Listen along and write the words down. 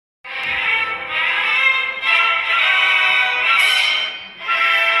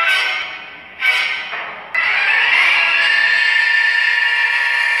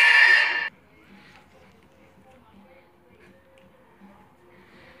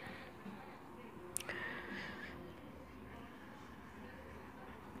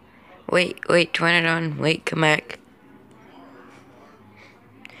Wait, Pteranodon, wait, come back.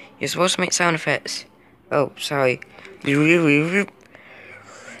 You're supposed to make sound effects. Oh, sorry.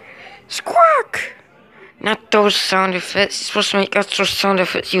 Squawk! Not those sound effects. You're supposed to make extra sound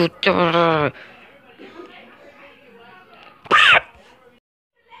effects, you...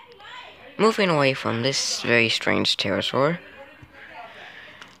 Moving away from this very strange pterosaur,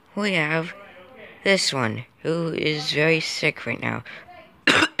 we have this one, who is very sick right now.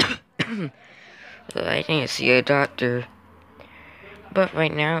 I need to see a doctor. But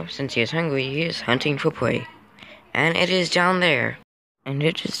right now, since he is hungry, he is hunting for prey. And it is down there. And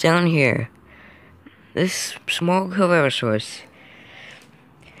it is down here. This small Carrarosaurus.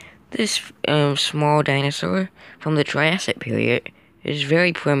 This small dinosaur from the Jurassic period is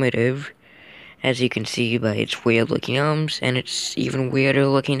very primitive, as you can see by its weird looking arms and its even weirder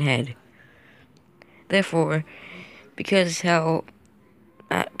looking head. Therefore, because how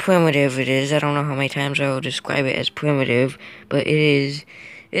primitive it is, I don't know how many times I will describe it as primitive, but it's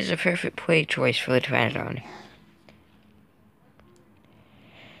a perfect prey choice for the Pteranodon.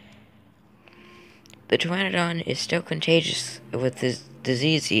 The Pteranodon is still contagious with this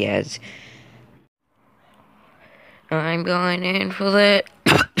disease he has. I'm going in for the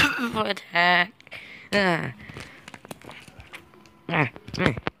attack.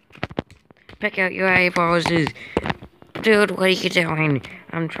 Pick out your eyeballs. Dude, what are you doing?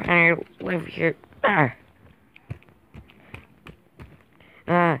 I'm trying to live here.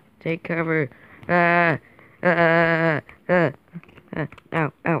 Take cover. Ow, ow,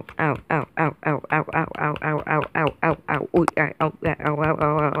 ow, ow, ow, ow, ow, ow, ow, ow, ow, ow, ow, ow,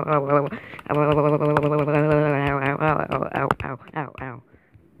 ow, ow, ow, ow.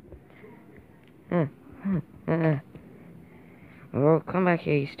 Oh, come back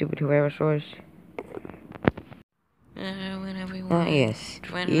here, you stupid Tyrannosaurus. Yes.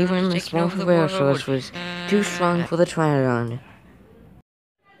 Even the small Tyrannosaurus was too strong for the Pteranodon.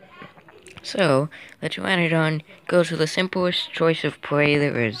 So, the Pteranodon goes for the simplest choice of prey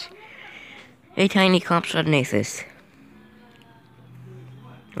there is. A tiny Compsognathus.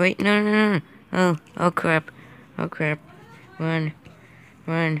 Wait, no. Oh crap. Run.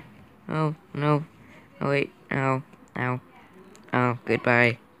 Oh, no. Oh, wait. Ow. Oh,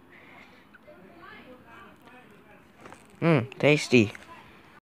 goodbye. Tasty.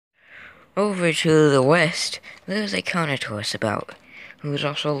 Over to the west, there's a Carnotaurus about, who is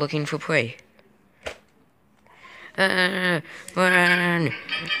also looking for prey. Run!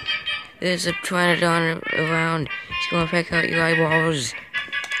 There's a Pteranodon around. He's gonna peck out your eyeballs.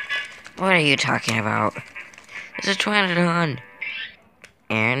 What are you talking about? There's a Pteranodon.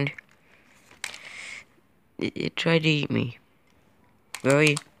 And it tried to eat me.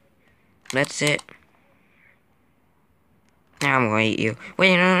 Really? That's it. Now I'm gonna eat you.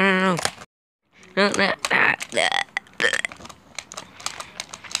 Wait, no.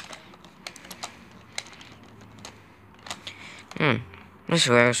 This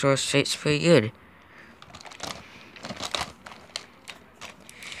Tyrannosaurus tastes pretty good.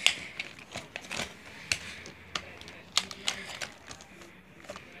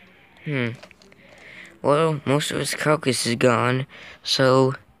 Well, most of its carcass is gone,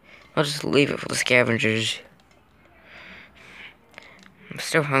 so I'll just leave it for the scavengers. I'm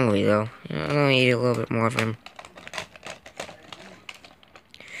still hungry, though. I'm gonna eat a little bit more of him.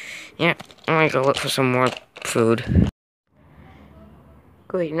 Yeah, I'm gonna go look for some more food.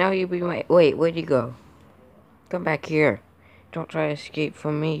 Great, now you be my... Wait, where'd you go? Come back here. Don't try to escape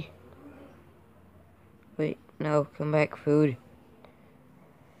from me. Wait, no, come back, food.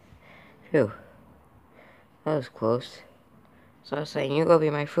 Phew. That was close. So I was saying, you go be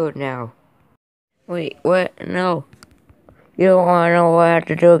my food now. Wait, what? No. You don't want to know what I have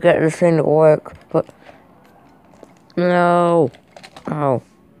to do to get this thing to work, but... No. Oh.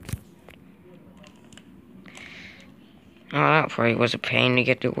 Oh, that probably was a pain to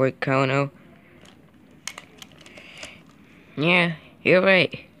get to work, Kono. Yeah, you're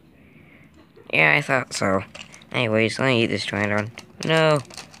right. Yeah, I thought so. Anyways, let me eat this Pteranodon. No.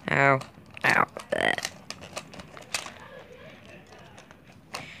 Ow. Blech.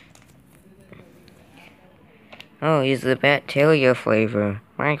 Oh, he's the bacteria flavor.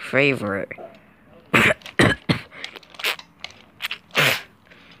 My favorite.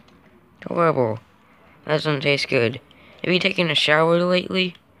 Horrible. That doesn't taste good. Have you taken a shower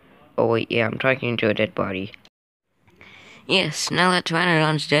lately? Oh wait, yeah, I'm talking to a dead body. Yes, now that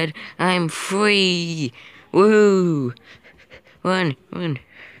Pteranodon's dead, I'm free! Woo! Run.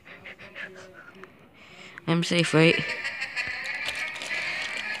 I'm safe, right?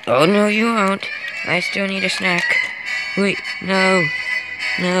 Oh no, you won't. I still need a snack. Wait, no.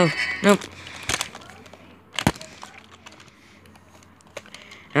 Nope.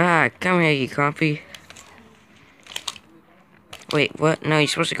 Ah, come here, you coffee. Wait, what? No, you're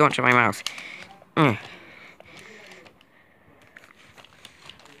supposed to go into my mouth.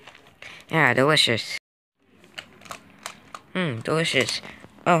 Yeah, delicious. Delicious.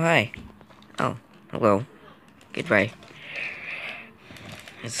 Oh, hi. Oh, hello. Goodbye.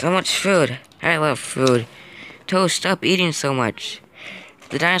 There's so much food. I love food. Toast, stop eating so much.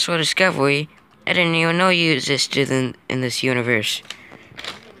 The dinosaur discovery, I didn't even know you existed in this universe.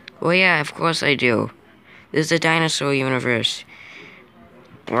 Well, yeah, of course I do. This is a dinosaur universe.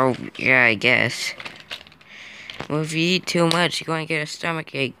 Well, yeah, I guess. Well, if you eat too much, you're going to get a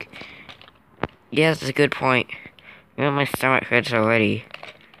stomach ache. Yeah, that's a good point. You know, my stomach hurts already.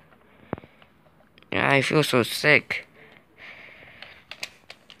 Yeah, I feel so sick.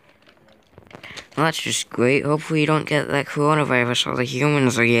 Well, that's just great. Hopefully you don't get that coronavirus all the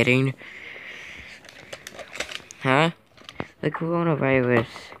humans are getting. Huh? The coronavirus.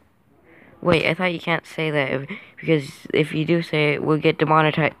 Wait, I thought you can't say that because if you do say it, we'll get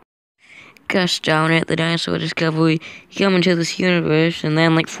demonetized. Gosh darn it, the dinosaur discovery. You come into this universe, and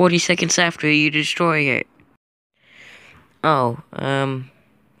then like 40 seconds after, you destroy it. Oh,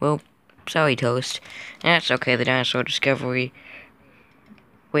 well, sorry, Toast. That's okay, the dinosaur discovery.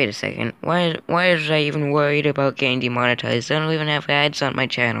 Wait a second. Why is I even worried about getting demonetized? I don't even have ads on my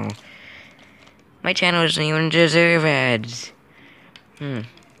channel. My channel doesn't even deserve ads. I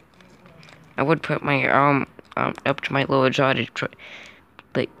would put my arm up to my lower jaw to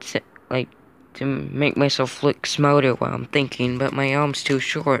to make myself look smarter while I'm thinking, but my arm's too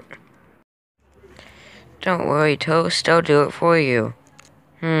short. Don't worry, Toast. I'll do it for you.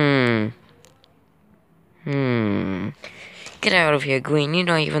 Get out of here, Green. You're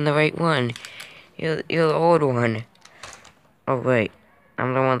not even the right one. You're the old one. Oh, wait.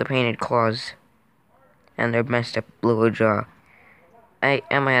 I'm the one with the painted claws. And their messed up lower jaw.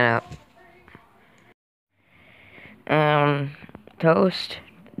 Am I up? Toast?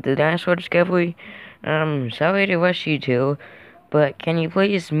 The dinosaur discovery? Sorry to rush you two, but can you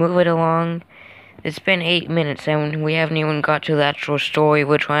please move it along? It's been 8 minutes and we haven't even got to the actual story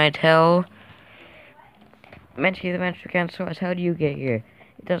we're trying to tell. Mentally, the Venture Cancer, how do you get here?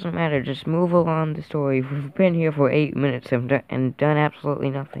 It doesn't matter, just move along the story. We've been here for 8 minutes and done absolutely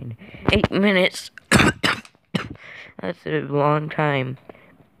nothing. 8 minutes? That's a long time.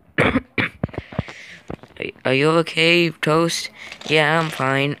 Are you okay, Toast? Yeah, I'm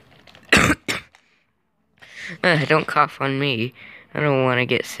fine. Don't cough on me. I don't want to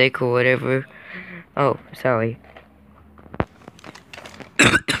get sick or whatever. Oh, sorry.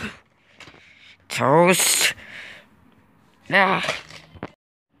 Toast! Ah.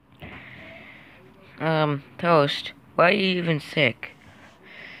 Toast, why are you even sick?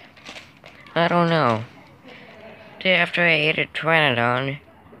 I don't know. Day after I ate a Pteranodon.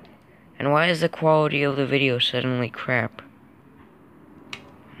 And why is the quality of the video suddenly crap?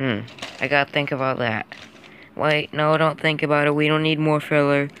 I gotta think about that. Wait, no, don't think about it. We don't need more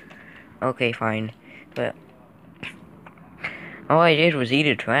filler. Okay, fine. But all I did was eat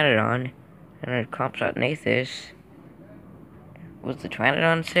a Pteranodon. And a Compsognathus. Was the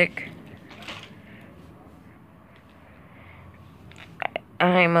Pteranodon sick?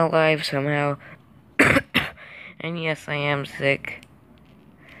 I'm alive somehow. And yes, I am sick.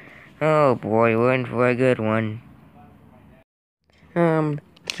 Oh boy, we're in for a good one.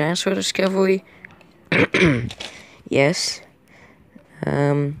 Dinosaur discovery? Yes.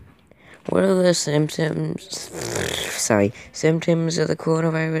 What are the symptoms of the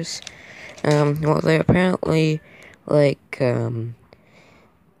coronavirus? Well, they're apparently, I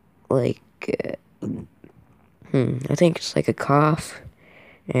think it's like a cough,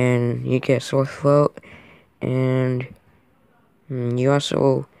 and you get sore throat, and, you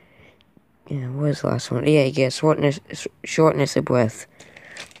also, what was the last one? Yeah, you get shortness of breath.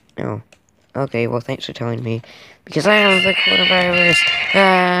 Oh, okay, well, thanks for telling me, because I have the coronavirus.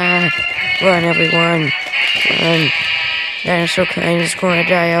 Run, everyone, run. Dinosaur kind is going to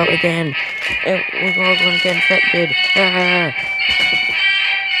die out again. We're all going to get infected.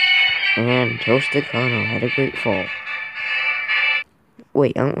 And Toasted Connell had a great fall.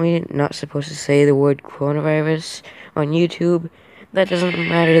 Wait, aren't we not supposed to say the word coronavirus on YouTube? That doesn't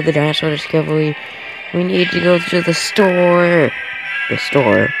matter to the dinosaur discovery. We need to go to the store. The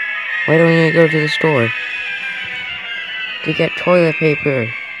store? Why do we need to go to the store? To get toilet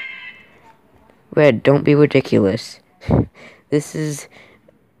paper. Red, don't be ridiculous. This is,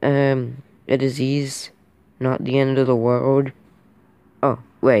 a disease, not the end of the world. Oh,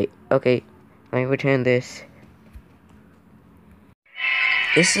 wait, okay. Let me return this.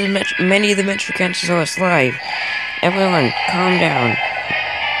 This is many of the Metricantosaurus live. Everyone, calm down.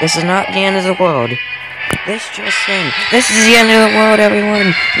 This is not the end of the world. This just in. This is the end of the world,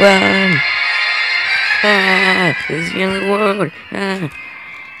 everyone. Run! Ah, this is the end of the world.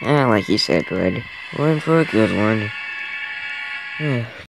 Ah, like you said, Red. Run for a good one.